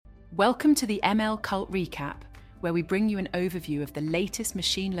Welcome to the ML Cult Recap, where we bring you an overview of the latest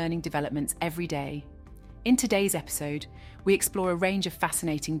machine learning developments every day. In today's episode, we explore a range of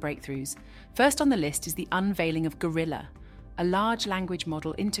fascinating breakthroughs. First on the list is the unveiling of Gorilla, a large language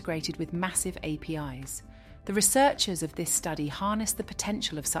model integrated with massive APIs. The researchers of this study harness the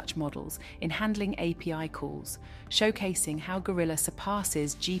potential of such models in handling API calls, showcasing how Gorilla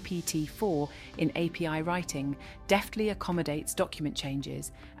surpasses GPT-4 in API writing, deftly accommodates document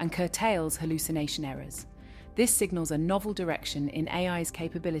changes, and curtails hallucination errors. This signals a novel direction in AI's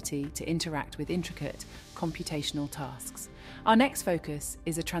capability to interact with intricate computational tasks. Our next focus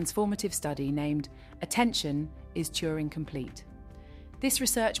is a transformative study named Attention is Turing Complete. This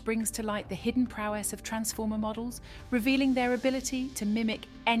research brings to light the hidden prowess of transformer models, revealing their ability to mimic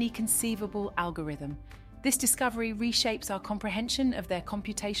any conceivable algorithm. This discovery reshapes our comprehension of their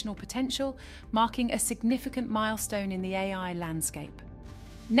computational potential, marking a significant milestone in the AI landscape.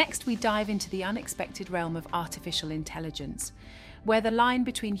 Next, we dive into the unexpected realm of artificial intelligence, where the line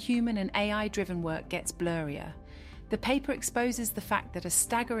between human and AI-driven work gets blurrier. The paper exposes the fact that a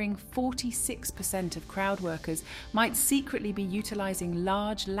staggering 46% of crowd workers might secretly be utilizing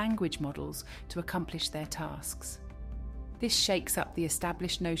large language models to accomplish their tasks. This shakes up the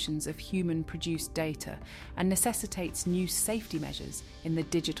established notions of human-produced data and necessitates new safety measures in the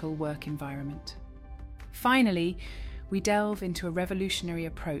digital work environment. Finally, we delve into a revolutionary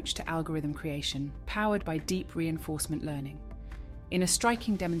approach to algorithm creation, powered by deep reinforcement learning. In a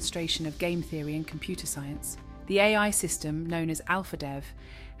striking demonstration of game theory and computer science, the AI system, known as AlphaDev,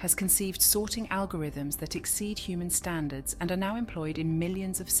 has conceived sorting algorithms that exceed human standards and are now employed in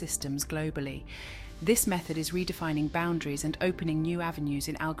millions of systems globally. This method is redefining boundaries and opening new avenues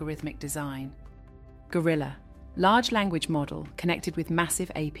in algorithmic design. Gorilla, large language model connected with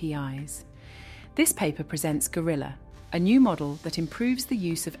massive APIs. This paper presents Gorilla, a new model that improves the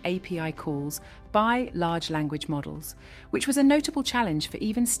use of API calls by large language models, which was a notable challenge for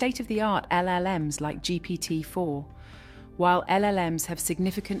even state-of-the-art LLMs like GPT-4. While LLMs have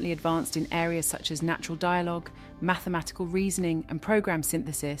significantly advanced in areas such as natural dialogue, mathematical reasoning, and program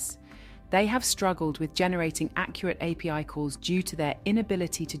synthesis, they have struggled with generating accurate API calls due to their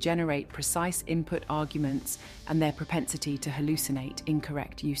inability to generate precise input arguments and their propensity to hallucinate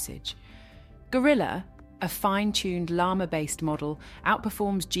incorrect usage. Gorilla, a fine-tuned llama-based model,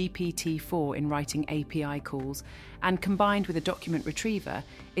 outperforms GPT-4 in writing API calls and, combined with a document retriever,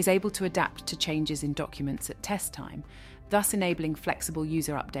 is able to adapt to changes in documents at test time, thus enabling flexible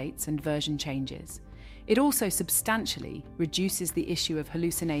user updates and version changes. It also substantially reduces the issue of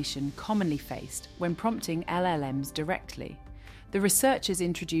hallucination commonly faced when prompting LLMs directly. The researchers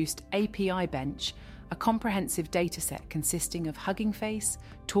introduced API Bench, a comprehensive dataset consisting of Hugging Face,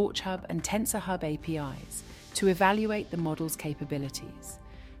 TorchHub, and TensorHub APIs to evaluate the model's capabilities.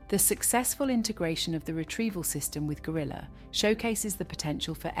 The successful integration of the retrieval system with Gorilla showcases the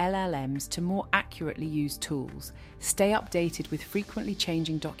potential for LLMs to more accurately use tools, stay updated with frequently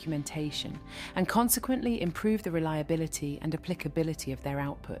changing documentation, and consequently improve the reliability and applicability of their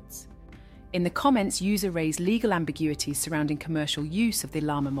outputs. In the comments, users raised legal ambiguities surrounding commercial use of the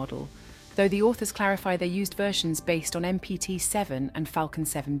Llama model, though the authors clarify they used versions based on MPT-7 and Falcon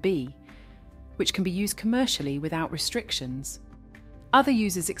 7B, which can be used commercially without restrictions. Other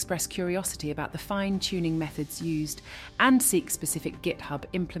users express curiosity about the fine-tuning methods used and seek specific GitHub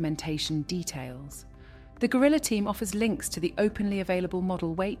implementation details. The Gorilla team offers links to the openly available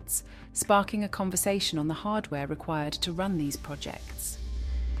model weights, sparking a conversation on the hardware required to run these projects.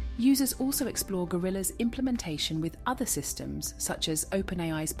 Users also explore Gorilla's implementation with other systems, such as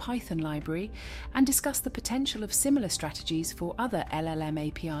OpenAI's Python library, and discuss the potential of similar strategies for other LLM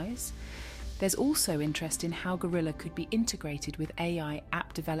APIs. There's also interest in how Gorilla could be integrated with AI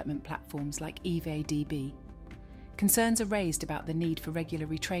app development platforms like EvaDB. Concerns are raised about the need for regular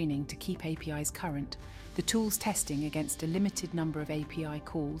retraining to keep APIs current, the tool's testing against a limited number of API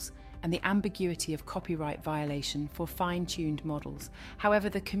calls, and the ambiguity of copyright violation for fine-tuned models. However,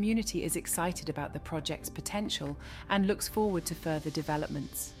 the community is excited about the project's potential and looks forward to further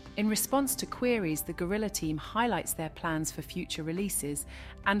developments. In response to queries, the Gorilla team highlights their plans for future releases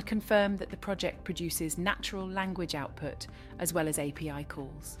and confirm that the project produces natural language output as well as API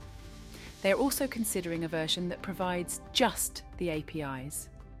calls. They are also considering a version that provides just the APIs.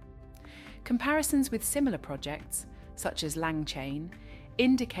 Comparisons with similar projects, such as LangChain,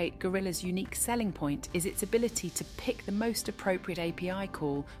 indicate Gorilla's unique selling point is its ability to pick the most appropriate API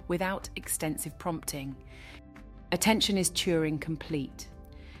call without extensive prompting. Attention is Turing Complete.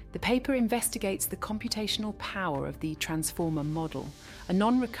 The paper investigates the computational power of the transformer model, a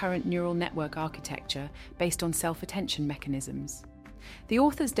non-recurrent neural network architecture based on self-attention mechanisms. The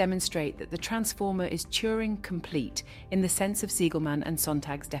authors demonstrate that the transformer is Turing complete in the sense of Siegelman and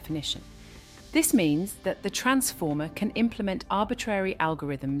Sontag's definition. This means that the transformer can implement arbitrary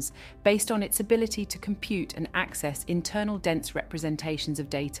algorithms based on its ability to compute and access internal dense representations of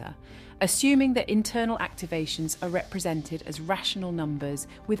data, assuming that internal activations are represented as rational numbers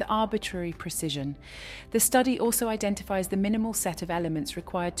with arbitrary precision. The study also identifies the minimal set of elements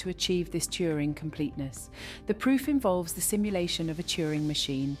required to achieve this Turing completeness. The proof involves the simulation of a Turing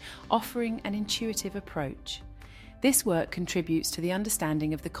machine, offering an intuitive approach. This work contributes to the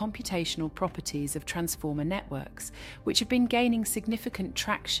understanding of the computational properties of transformer networks, which have been gaining significant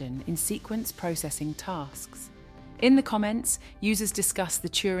traction in sequence processing tasks. In the comments, users discuss the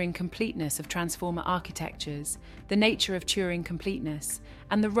Turing completeness of transformer architectures, the nature of Turing completeness,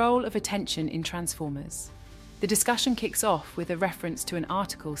 and the role of attention in transformers. The discussion kicks off with a reference to an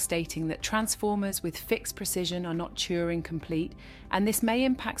article stating that transformers with fixed precision are not Turing complete, and this may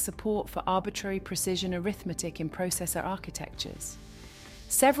impact support for arbitrary precision arithmetic in processor architectures.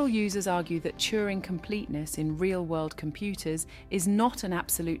 Several users argue that Turing completeness in real-world computers is not an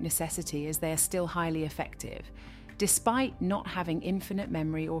absolute necessity, as they are still highly effective, despite not having infinite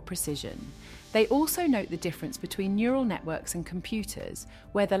memory or precision. They also note the difference between neural networks and computers,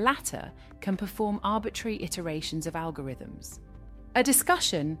 where the latter can perform arbitrary iterations of algorithms. A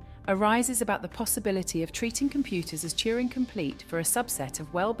discussion arises about the possibility of treating computers as Turing complete for a subset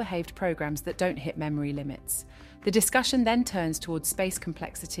of well-behaved programs that don't hit memory limits. The discussion then turns towards space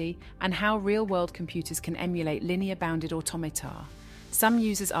complexity and how real-world computers can emulate linear-bounded automata. Some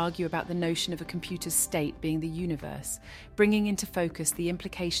users argue about the notion of a computer's state being the universe, bringing into focus the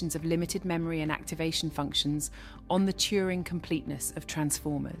implications of limited memory and activation functions on the Turing completeness of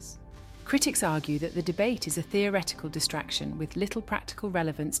transformers. Critics argue that the debate is a theoretical distraction with little practical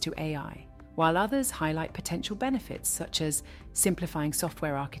relevance to AI, while others highlight potential benefits such as simplifying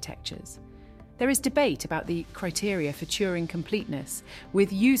software architectures. There is debate about the criteria for Turing completeness,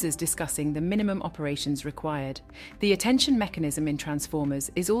 with users discussing the minimum operations required. The attention mechanism in transformers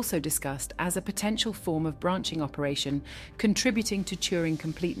is also discussed as a potential form of branching operation contributing to Turing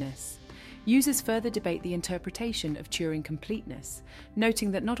completeness. Users further debate the interpretation of Turing completeness,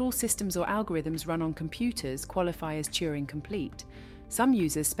 noting that not all systems or algorithms run on computers qualify as Turing complete. Some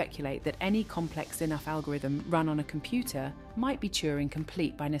users speculate that any complex enough algorithm run on a computer might be Turing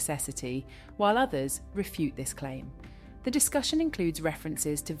complete by necessity, while others refute this claim. The discussion includes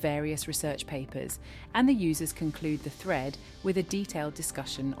references to various research papers, and the users conclude the thread with a detailed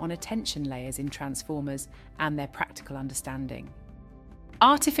discussion on attention layers in transformers and their practical understanding.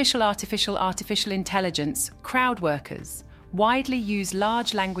 Artificial intelligence crowd workers widely use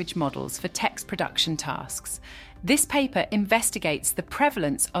large language models for text production tasks. This paper investigates the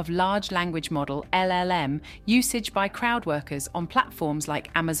prevalence of large language model (LLM) usage by crowd workers on platforms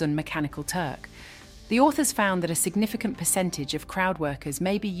like Amazon Mechanical Turk. The authors found that a significant percentage of crowd workers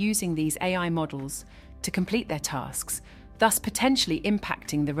may be using these AI models to complete their tasks, thus potentially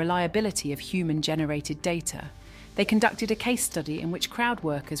impacting the reliability of human-generated data. They conducted a case study in which crowd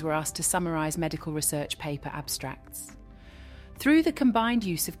workers were asked to summarize medical research paper abstracts. Through the combined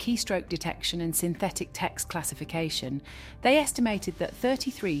use of keystroke detection and synthetic text classification, they estimated that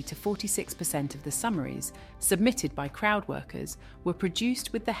 33 to 46% of the summaries submitted by crowd workers were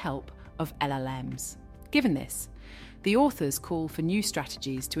produced with the help of LLMs. Given this, the authors call for new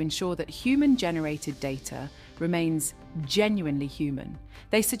strategies to ensure that human-generated data remains genuinely human.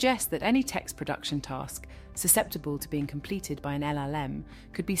 They suggest that any text production task susceptible to being completed by an LLM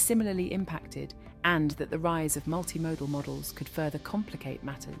could be similarly impacted, and that the rise of multimodal models could further complicate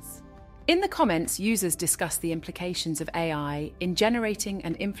matters. In the comments, users discuss the implications of AI in generating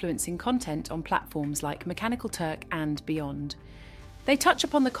and influencing content on platforms like Mechanical Turk and beyond. They touch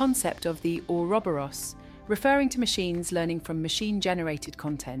upon the concept of the Ouroboros, referring to machines learning from machine-generated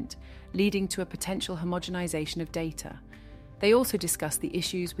content, leading to a potential homogenization of data. They also discuss the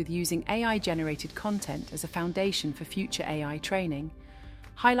issues with using AI-generated content as a foundation for future AI training,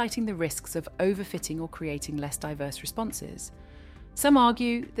 highlighting the risks of overfitting or creating less diverse responses. Some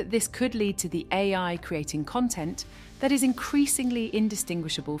argue that this could lead to the AI creating content that is increasingly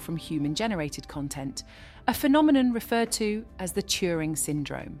indistinguishable from human-generated content, a phenomenon referred to as the Turing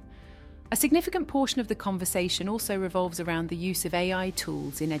syndrome. A significant portion of the conversation also revolves around the use of AI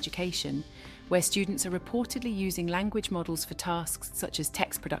tools in education, where students are reportedly using language models for tasks such as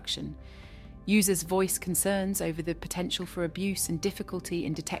text production. Users voice concerns over the potential for abuse and difficulty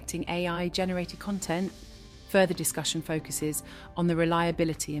in detecting AI-generated content. Further discussion focuses on the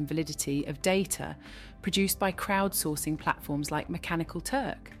reliability and validity of data produced by crowdsourcing platforms like Mechanical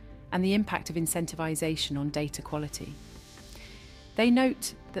Turk and the impact of incentivization on data quality. They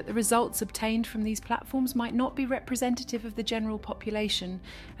note that the results obtained from these platforms might not be representative of the general population,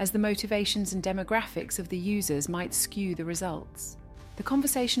 as the motivations and demographics of the users might skew the results. The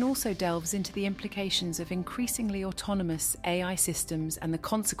conversation also delves into the implications of increasingly autonomous AI systems and the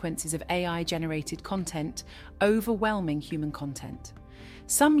consequences of AI-generated content overwhelming human content.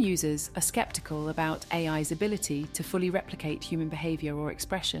 Some users are skeptical about AI's ability to fully replicate human behavior or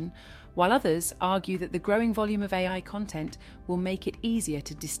expression, while others argue that the growing volume of AI content will make it easier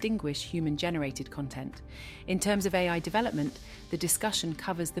to distinguish human-generated content. In terms of AI development, the discussion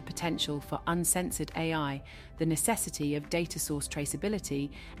covers the potential for uncensored AI, the necessity of data source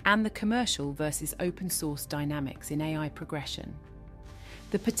traceability, and the commercial versus open-source dynamics in AI progression.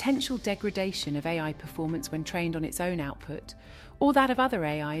 The potential degradation of AI performance when trained on its own output, or that of other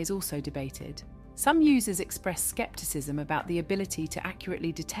AI, is also debated. Some users express skepticism about the ability to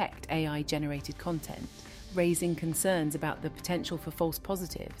accurately detect AI-generated content, raising concerns about the potential for false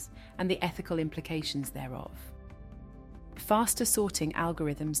positives and the ethical implications thereof. Faster sorting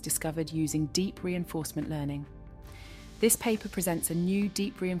algorithms discovered using deep reinforcement learning. This paper presents a new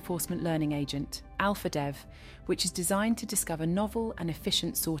deep reinforcement learning agent, AlphaDev, which is designed to discover novel and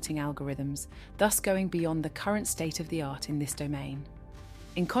efficient sorting algorithms, thus going beyond the current state of the art in this domain.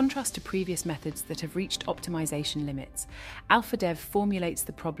 In contrast to previous methods that have reached optimization limits, AlphaDev formulates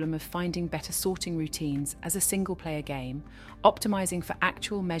the problem of finding better sorting routines as a single-player game, optimizing for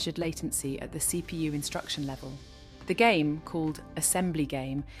actual measured latency at the CPU instruction level. The game, called Assembly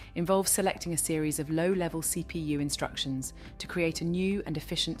Game, involves selecting a series of low-level CPU instructions to create a new and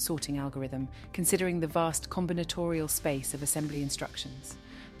efficient sorting algorithm, considering the vast combinatorial space of assembly instructions.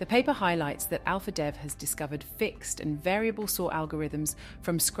 The paper highlights that AlphaDev has discovered fixed and variable sort algorithms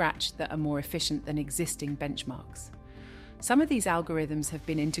from scratch that are more efficient than existing benchmarks. Some of these algorithms have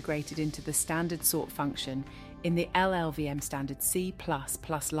been integrated into the standard sort function in the LLVM standard C++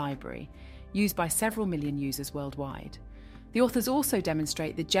 library, used by several million users worldwide. The authors also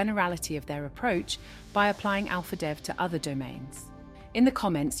demonstrate the generality of their approach by applying AlphaDev to other domains. In the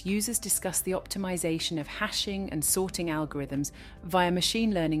comments, users discuss the optimization of hashing and sorting algorithms via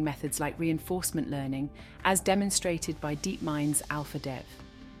machine learning methods like reinforcement learning, as demonstrated by DeepMind's AlphaDev.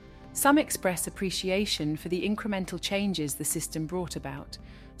 Some express appreciation for the incremental changes the system brought about,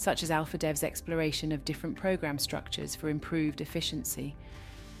 such as AlphaDev's exploration of different program structures for improved efficiency.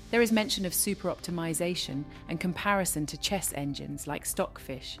 There is mention of super-optimization and comparison to chess engines like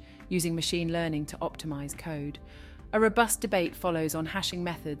Stockfish, using machine learning to optimize code. A robust debate follows on hashing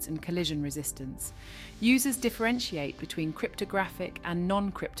methods and collision resistance. Users differentiate between cryptographic and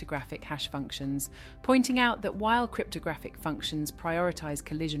non-cryptographic hash functions, pointing out that while cryptographic functions prioritize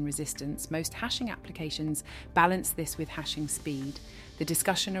collision resistance, most hashing applications balance this with hashing speed. The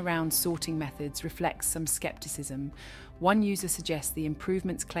discussion around sorting methods reflects some skepticism. One user suggests the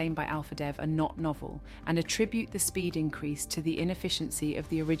improvements claimed by AlphaDev are not novel and attribute the speed increase to the inefficiency of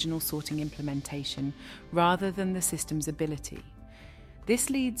the original sorting implementation rather than the system's ability.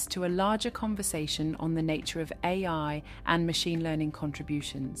 This leads to a larger conversation on the nature of AI and machine learning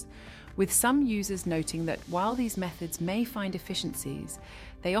contributions, with some users noting that while these methods may find efficiencies,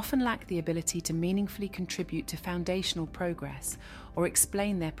 they often lack the ability to meaningfully contribute to foundational progress or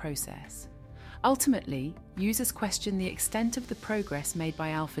explain their process. Ultimately, users question the extent of the progress made by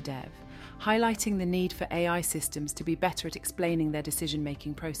AlphaDev, highlighting the need for AI systems to be better at explaining their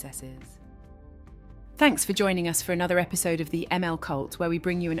decision-making processes. Thanks for joining us for another episode of the ML Cult, where we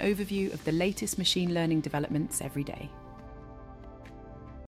bring you an overview of the latest machine learning developments every day.